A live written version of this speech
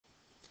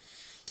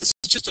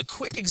just a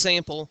quick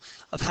example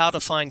of how to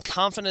find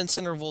confidence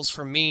intervals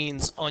for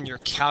means on your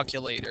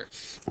calculator.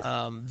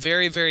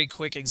 Very, very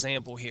quick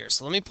example here.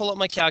 So let me pull up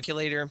my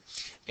calculator,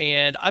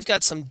 and I've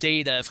got some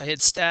data. If I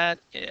hit Stat,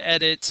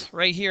 Edit,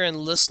 right here in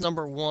list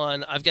number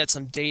 1, I've got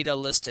some data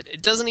listed.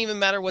 It doesn't even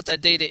matter what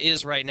that data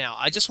is right now.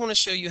 I just want to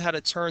show you how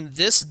to turn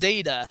this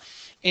data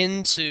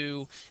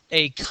into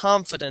a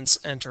confidence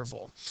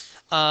interval.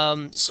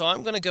 So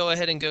I'm going to go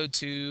ahead and go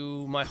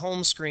to my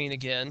home screen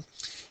again.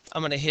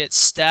 I'm going to hit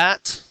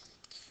Stat,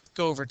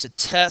 go over to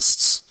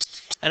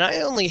Tests, and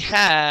I only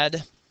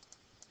had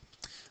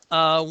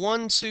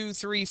 1, 2,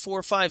 3,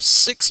 4, 5,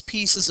 6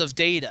 pieces of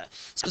data.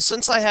 So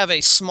since I have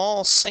a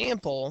small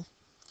sample,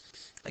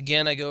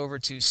 again I go over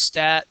to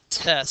Stat,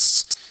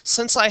 Tests.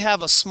 Since I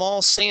have a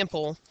small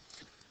sample,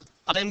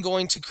 I'm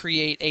going to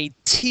create a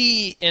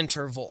T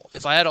interval.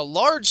 If I had a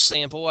large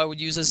sample, I would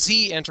use a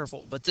Z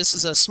interval, but this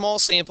is a small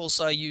sample,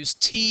 so I use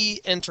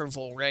T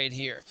interval right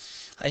here.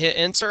 I hit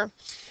Enter,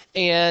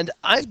 and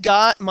I've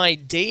got my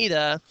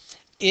data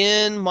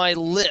in my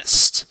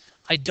list.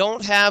 I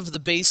don't have the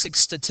basic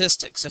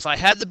statistics. If I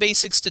had the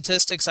basic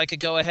statistics, I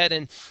could go ahead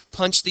and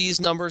punch these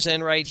numbers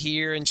in right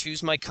here and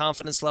choose my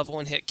confidence level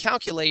and hit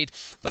Calculate,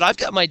 but I've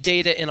got my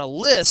data in a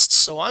list,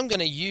 so I'm going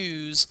to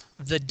use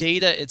the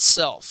data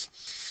itself.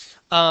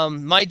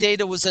 My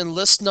data was in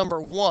list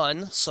number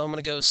 1, so I'm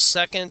going to go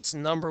second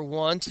number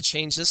 1 to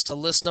change this to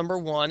list number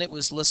 1. It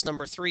was list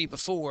number 3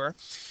 before.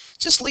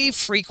 Just leave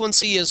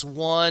frequency as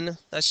 1.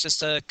 That's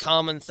just a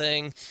common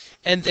thing.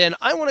 And then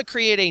I want to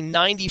create a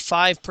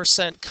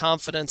 95%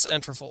 confidence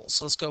interval.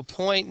 So let's go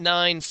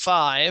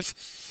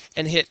 0.95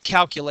 and hit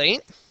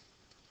Calculate.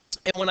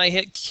 And when I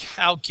hit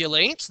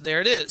Calculate, there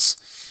it is.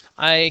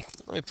 Let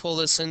me pull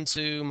this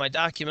into my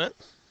document.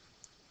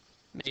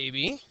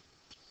 Maybe.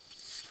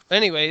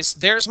 Anyways,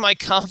 there's my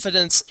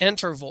confidence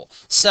interval,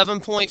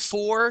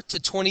 7.4 to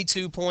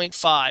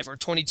 22.5 or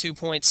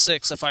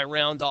 22.6 if I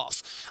round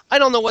off. I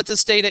don't know what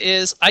this data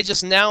is. I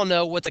just now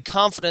know what the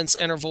confidence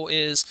interval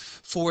is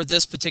for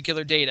this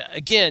particular data.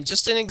 Again,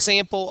 just an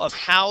example of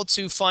how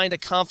to find a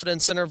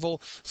confidence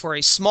interval for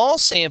a small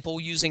sample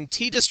using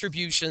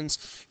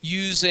t-distributions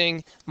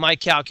using my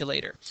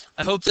calculator.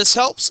 I hope this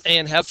helps,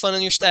 and have fun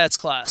in your stats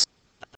class.